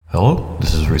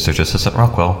is Research Assistant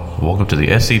Rockwell. Welcome to the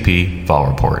SCP File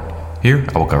Report. Here,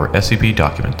 I will cover SCP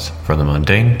documents, from the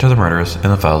mundane to the murderous, and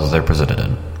the files they're presented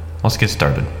in. Let's get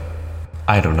started.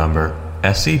 Item number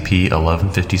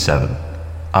SCP-1157.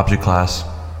 Object Class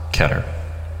Keter.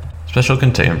 Special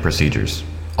Containment Procedures.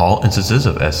 All instances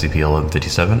of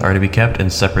SCP-1157 are to be kept in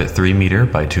separate 3 meter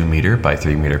by 2 meter by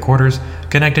 3 meter quarters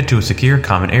connected to a secure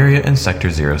common area in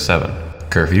Sector 07.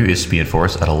 Curfew is to be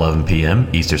enforced at 11 p.m.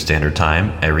 Eastern Standard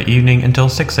Time every evening until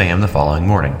 6 a.m. the following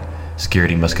morning.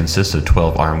 Security must consist of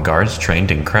 12 armed guards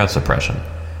trained in crowd suppression.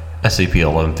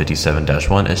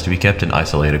 SCP-1157-1 is to be kept in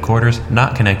isolated quarters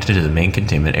not connected to the main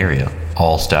containment area.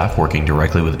 All staff working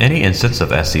directly with any instance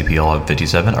of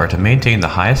SCP-1157 are to maintain the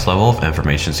highest level of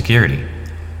information security.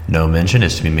 No mention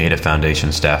is to be made of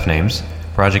Foundation staff names,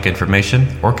 project information,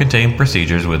 or containment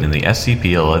procedures within the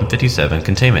SCP-1157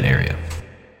 containment area.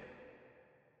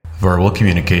 Verbal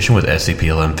communication with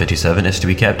SCP-1157 is to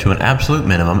be kept to an absolute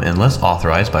minimum unless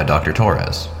authorized by Dr.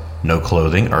 Torres. No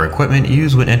clothing or equipment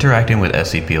used when interacting with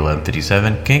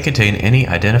SCP-1157 can contain any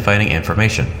identifying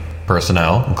information.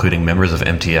 Personnel, including members of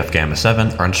MTF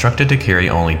Gamma-7, are instructed to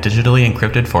carry only digitally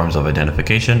encrypted forms of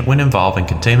identification when involved in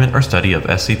containment or study of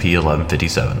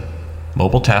SCP-1157.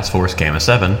 Mobile Task Force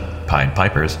Gamma-7, Pied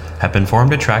Pipers, have been formed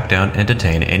to track down and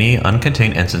detain any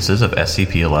uncontained instances of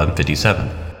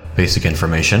SCP-1157. Basic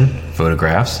information,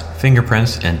 photographs,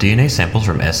 fingerprints, and DNA samples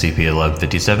from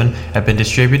SCP-1157 have been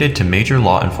distributed to major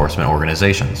law enforcement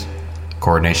organizations.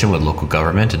 Coordination with local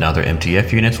government and other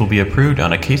MTF units will be approved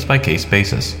on a case-by-case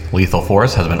basis. Lethal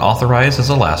force has been authorized as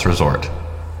a last resort.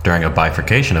 During a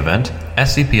bifurcation event,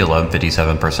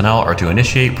 SCP-1157 personnel are to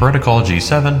initiate Protocol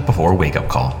G7 before wake-up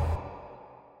call.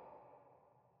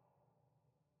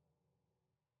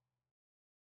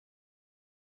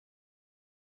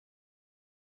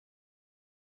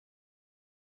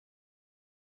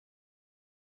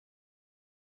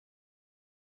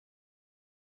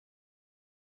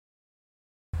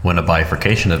 When a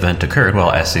bifurcation event occurred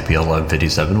while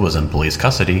SCP-1157 was in police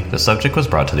custody, the subject was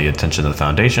brought to the attention of the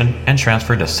Foundation and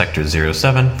transferred to Sector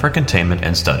 07 for containment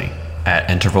and study. At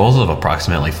intervals of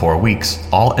approximately 4 weeks,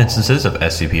 all instances of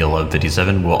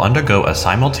SCP-1157 will undergo a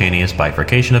simultaneous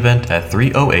bifurcation event at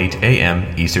 3:08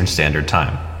 a.m. Eastern Standard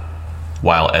Time.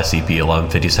 While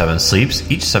SCP-1157 sleeps,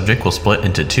 each subject will split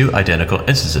into 2 identical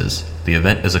instances. The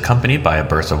event is accompanied by a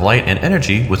burst of light and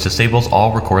energy which disables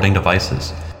all recording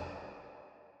devices.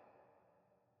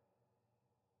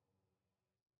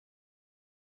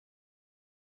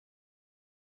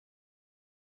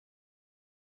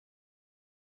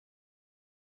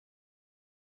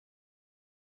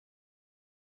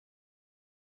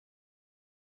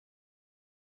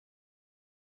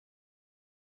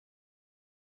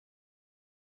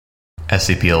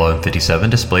 SCP-1157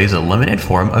 displays a limited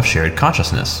form of shared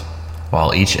consciousness.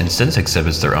 While each instance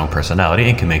exhibits their own personality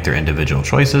and can make their individual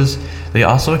choices, they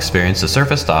also experience the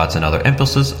surface thoughts and other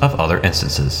impulses of other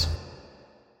instances.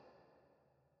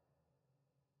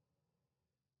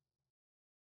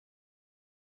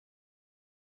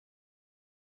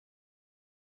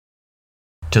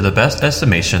 To the best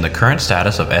estimation, the current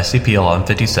status of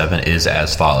SCP-1157 is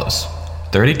as follows: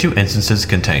 32 instances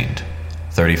contained,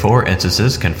 34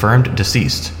 instances confirmed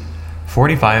deceased,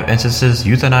 45 instances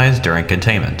euthanized during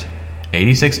containment,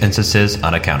 86 instances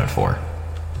unaccounted for.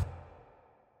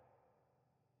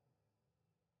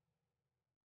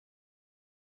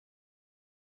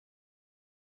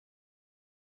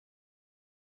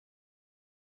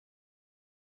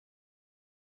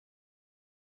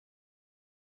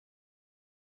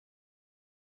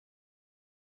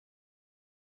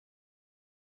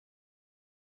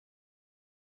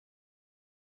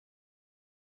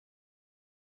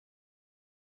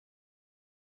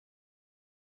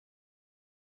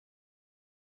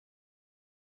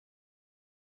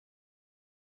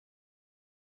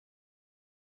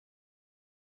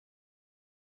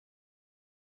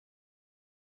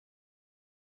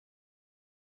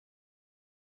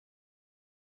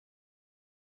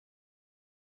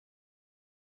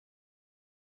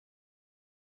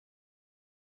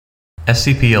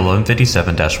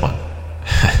 SCP-1157-1.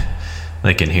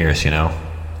 They can hear us, you know.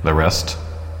 The rest,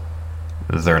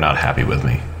 they're not happy with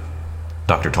me.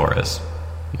 Dr. Torres,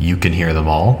 you can hear them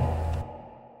all?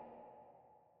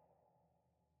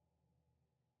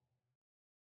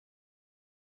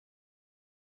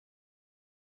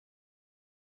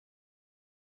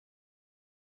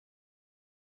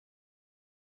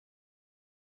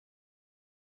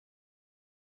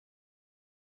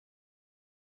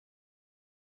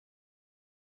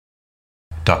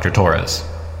 Dr. Torres,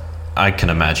 I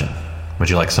can imagine. Would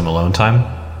you like some alone time?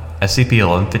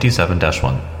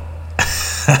 SCP-1157-1.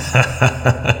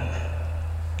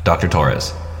 Dr.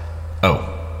 Torres. Oh,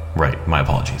 right, my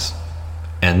apologies.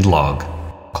 End log.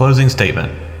 Closing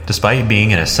statement. Despite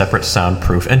being in a separate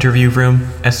soundproof interview room,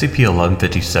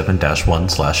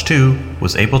 SCP-1157-1/2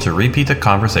 was able to repeat the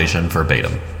conversation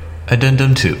verbatim.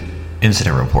 Addendum 2.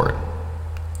 Incident Report.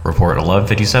 Report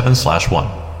 1157/1.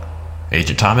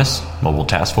 Agent Thomas, Mobile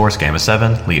Task Force Gamma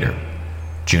 7, Leader.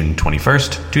 June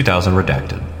 21st, 2000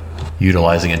 redacted.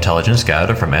 Utilizing intelligence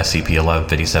gathered from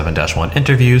SCP-1157-1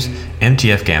 interviews,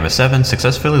 MTF Gamma 7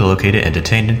 successfully located and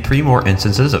detained 3 more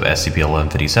instances of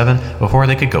SCP-1157 before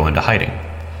they could go into hiding.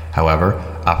 However,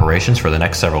 operations for the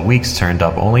next several weeks turned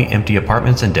up only empty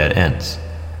apartments and dead ends.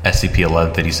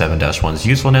 SCP-1157-1's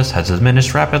usefulness has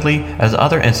diminished rapidly as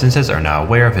other instances are now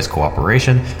aware of his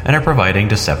cooperation and are providing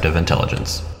deceptive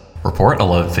intelligence. Report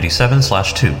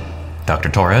 1157/2. Dr.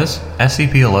 Torres,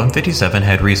 SCP-1157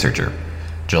 Head Researcher.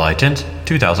 July 10th,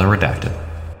 2000 redacted.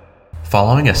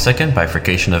 Following a second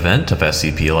bifurcation event of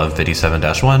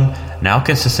SCP-1157-1, now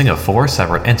consisting of 4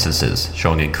 separate instances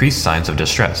showing increased signs of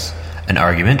distress, an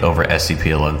argument over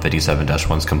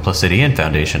SCP-1157-1's complicity in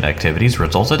Foundation activities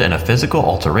resulted in a physical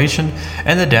alteration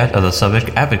and the death of the subject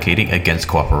advocating against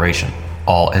cooperation.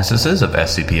 All instances of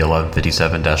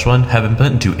SCP-1157-1 have been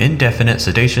put into indefinite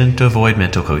sedation to avoid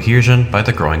mental cohesion by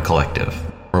the growing collective.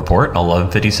 Report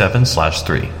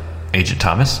 1157/3. Agent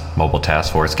Thomas, Mobile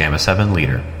Task Force Gamma 7,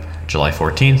 Leader. July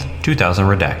 14th, 2000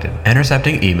 redacted.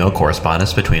 Intercepting email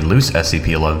correspondence between loose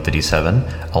SCP-1157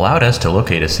 allowed us to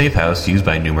locate a safe house used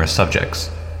by numerous subjects.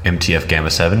 MTF Gamma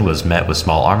 7 was met with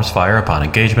small arms fire upon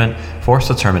engagement, forced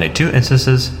to terminate 2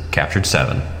 instances, captured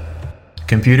 7.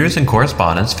 Computers and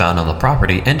correspondence found on the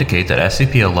property indicate that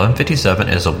SCP-1157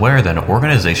 is aware that an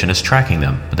organization is tracking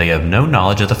them, but they have no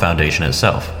knowledge of the Foundation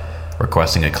itself,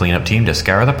 requesting a cleanup team to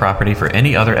scour the property for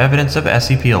any other evidence of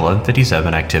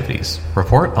SCP-1157 activities.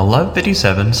 Report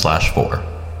 1157/4.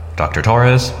 Dr.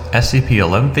 Torres,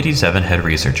 SCP-1157 Head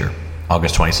Researcher.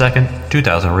 August 22nd,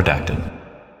 2000 redacted.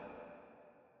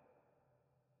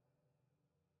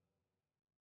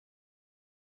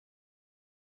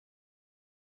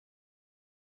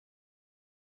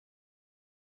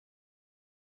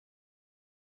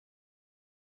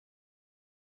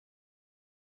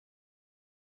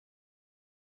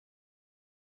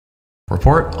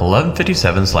 Report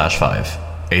 1157/5.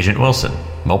 Agent Wilson,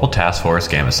 Mobile Task Force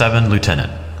Gamma 7,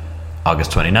 Lieutenant.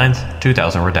 August 29th,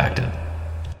 2000 redacted.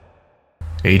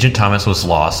 Agent Thomas was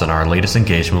lost in our latest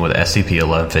engagement with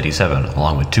SCP-1157,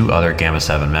 along with 2 other Gamma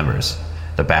 7 members.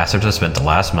 The bastards have spent the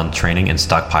last month training and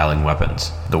stockpiling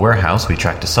weapons. The warehouse we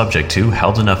tracked a subject to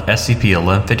held enough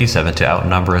SCP-1157 to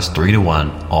outnumber us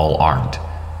 3-1, all armed.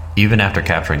 Even after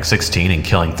capturing 16 and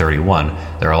killing 31,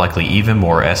 there are likely even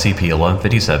more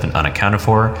SCP-1157 unaccounted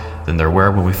for than there were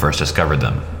when we first discovered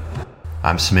them.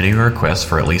 I'm submitting a request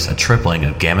for at least a tripling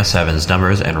of Gamma 7's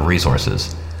numbers and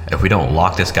resources. If we don't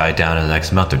lock this guy down in the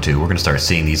next month or 2, we're going to start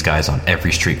seeing these guys on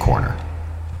every street corner.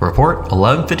 Report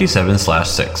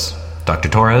 1157/6. Dr.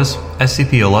 Torres,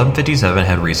 SCP-1157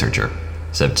 Head Researcher.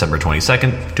 September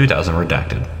 22nd, 2000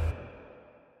 redacted.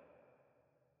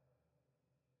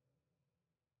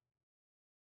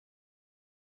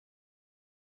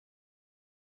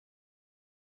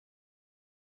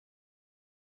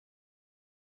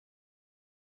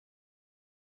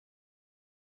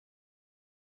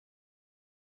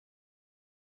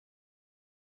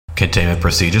 Containment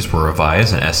procedures were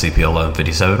revised and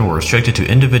SCP-1157 were restricted to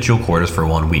individual quarters for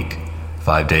 1 week.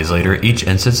 5 days later, each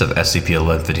instance of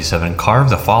SCP-1157 carved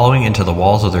the following into the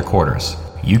walls of their quarters.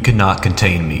 You cannot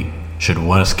contain me. Should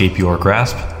one escape your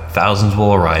grasp, thousands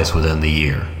will arise within the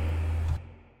year.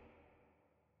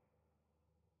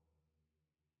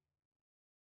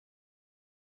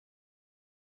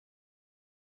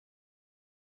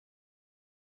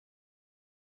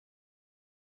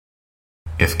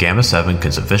 If Gamma 7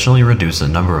 can sufficiently reduce the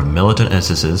number of militant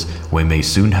instances, we may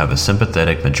soon have a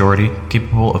sympathetic majority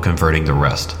capable of converting the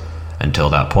rest. Until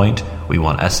that point, we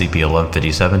want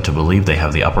SCP-1157 to believe they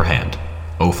have the upper hand.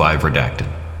 O5 redacted.